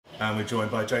and we're joined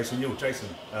by Jason Euell. Jason,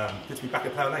 good to be back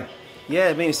at Plough Lane. Yeah,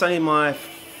 I mean it's only my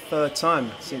third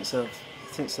time since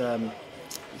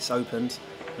it's opened,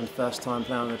 and first time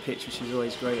playing on the pitch, which is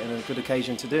always great and a good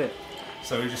occasion to do it.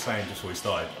 So we were just saying, just before we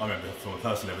started, I remember from a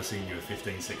personal level seeing you at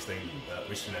 15, 16,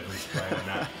 Richmond Evans playing and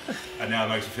that, and now it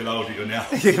makes you feel older. You're now.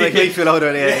 You make me feel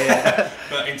older, yeah.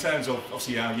 But in terms of,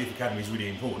 obviously our youth academy is really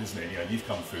important, isn't it? You know, you've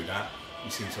come through that.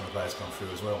 You've seen some of the players come through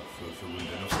as well for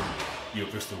Wimbledon. Obviously, you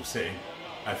at Bristol City,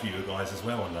 and for you guys as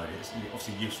well on loan.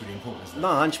 Obviously, youth's really important, isn't it? No,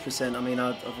 100%. I mean,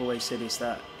 I've always said it's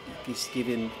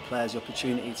giving players the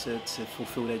opportunity to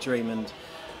fulfil their dream, and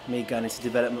me going into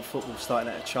development football, starting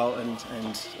at Charlton,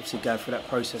 and obviously going through that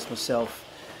process myself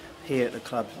here at the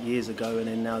club years ago, and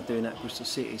then now doing that at Bristol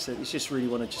City. So it's just really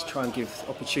want to just try and give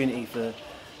opportunity for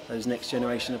those next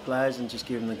generation of players, and just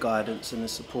give them the guidance and the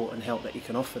support and help that you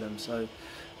can offer them. So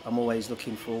I'm always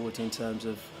looking forward in terms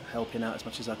of helping out as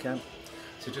much as I can.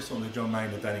 So just on the John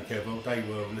Main and Danny Kevel, they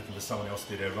were looking for someone else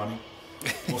to do their running.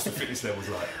 What's the fitness levels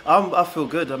like? I feel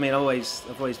good. I mean, I've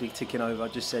always been ticking over. I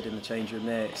just said in the change room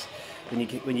there, it's when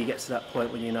you get to that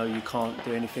point when you know you can't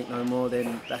do anything no more,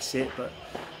 then that's it. But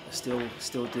I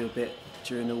still do a bit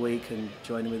during the week and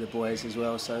joining with the boys as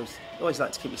well. So I always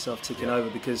like to keep myself ticking over,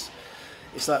 because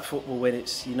it's like football when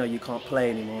it's you can't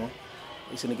play anymore.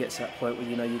 It's going to get to that point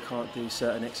where you can't do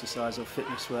certain exercise or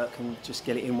fitness work, and just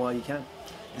get it in while you can.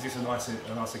 Is this a nice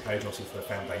occasion obviously for the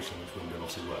foundation, which Wimbledon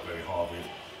obviously work very hard with?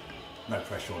 No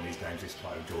pressure on these games, it's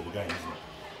quite an enjoyable game, isn't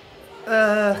it?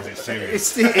 Or is it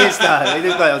serious? It is though. It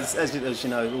is, like, as you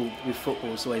know, with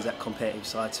football, it's always that competitive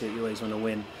side to it. You always want to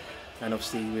win, and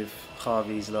obviously with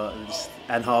Harvey's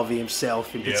and Harvey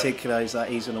himself in particular, he's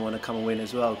going to want to come and win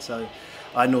as well. So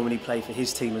I normally play for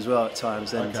his team as well at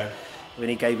times, and when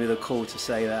he gave me the call to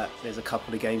say that there's a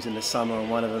couple of games in the summer and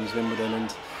one of them's Wimbledon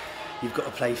and you've got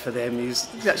to play for them, he's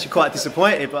actually quite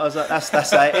disappointed, but I was like,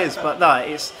 that's how it is. But no,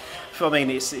 it's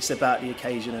about the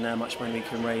occasion and how much money we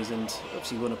can raise, and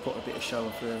obviously we want to put a bit of show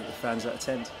on for the fans that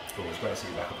attend. Cool, it's great to see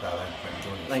you back at Plough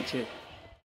Lane. Thank you.